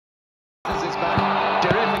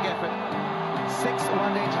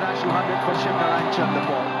special 100 for Shivnarine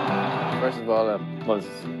Chanderpaul. First of all, I was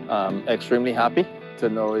extremely happy to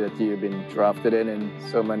know that you've been drafted in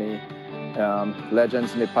so many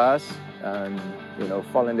legends in the past, and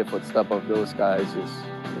following the footsteps of those guys is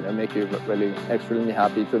make you really extremely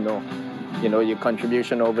happy to know your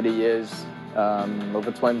contribution over the years,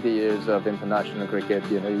 over 20 years of international cricket.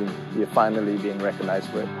 You're finally being recognized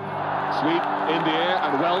for it. Sweep in the air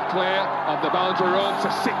and well clear of the boundary ropes.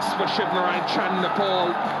 A 6 for Shivnarine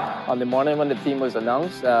Chanderpaul. On the morning when the team was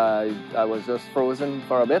announced, I was just frozen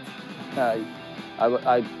for a bit.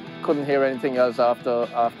 I couldn't hear anything else after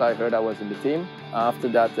I heard I was in the team. After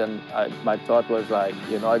that, then my thought was like,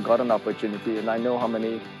 I got an opportunity, and I know how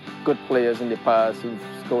many good players in the past who've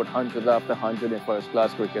scored 100 after 100 in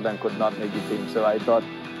first-class cricket and could not make the team. So I thought,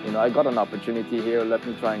 I got an opportunity here. Let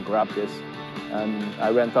me try and grab this. And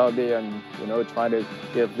I went out there and tried to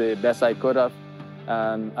give the best I could have.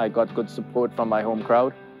 And I got good support from my home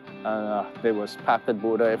crowd. They was packed at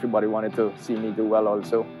Boda. Everybody wanted to see me do well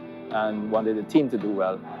also, and wanted the team to do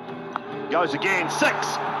well. Goes again, 6.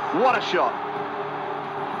 What a shot.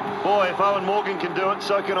 Boy, if Owen Morgan can do it,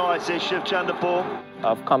 so can I, says Shiv Chanderpaul.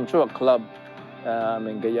 I've come through a club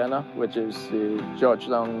in Guyana, which is the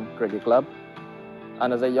Georgetown Cricket Club.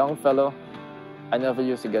 And as a young fellow, I never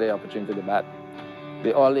used to get the opportunity to bat.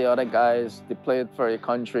 All the other guys, they played for a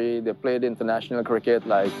country, they played international cricket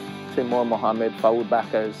like Timur Mohammed, Fawad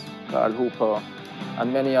Backers, Carl Hooper,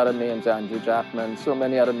 and many other names, Andrew Jackman, so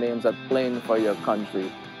many other names that playing for your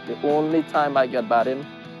country. The only time I get batting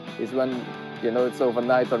is when, it's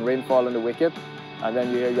overnight and rainfall on the wicket, and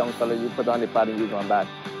then you hear a young fella, you put on the pad and you go and bat.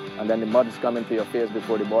 And then the mud is coming to your face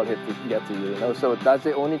before the ball gets to you, So that's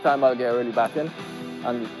the only time I'll get really batting.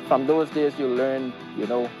 And from those days, you learn,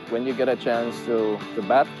 when you get a chance to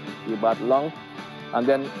bat, you bat long. And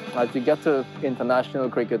then as you get to international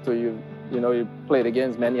cricket, too, you played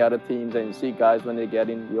against many other teams, and you see guys when they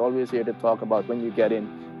get in, you always hear to talk about when you get in,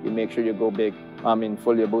 you make sure you go big,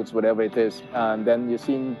 full your boots, whatever it is. And then you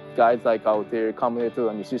see guys like out there come here too,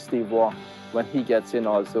 and you see Steve Waugh, when he gets in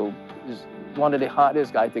also, he's one of the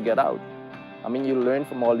hardest guys to get out. You learn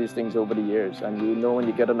from all these things over the years, and when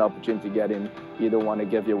you get an opportunity to get in, you don't want to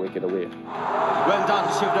give your wicket away. Well done,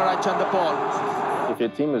 Shivnarine Chanderpaul. If your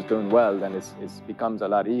team is doing well, then it becomes a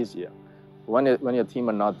lot easier. When your team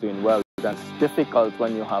are not doing well, that's difficult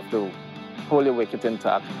when you have to hold your wicket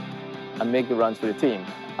intact and make the runs for the team.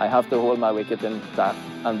 I have to hold my wicket intact,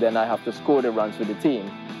 and then I have to score the runs for the team.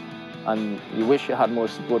 And you wish you had more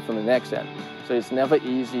support from the next end. So it's never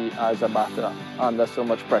easy as a batter under so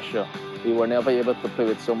much pressure. We were never able to play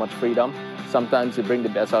with so much freedom. Sometimes you bring the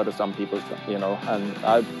best out of some people, and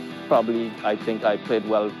I think I played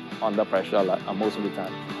well under pressure most of the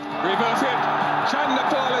time. Reverse it.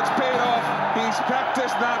 Chanderpaul, it's paid off. He's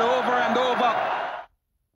practiced that over and over.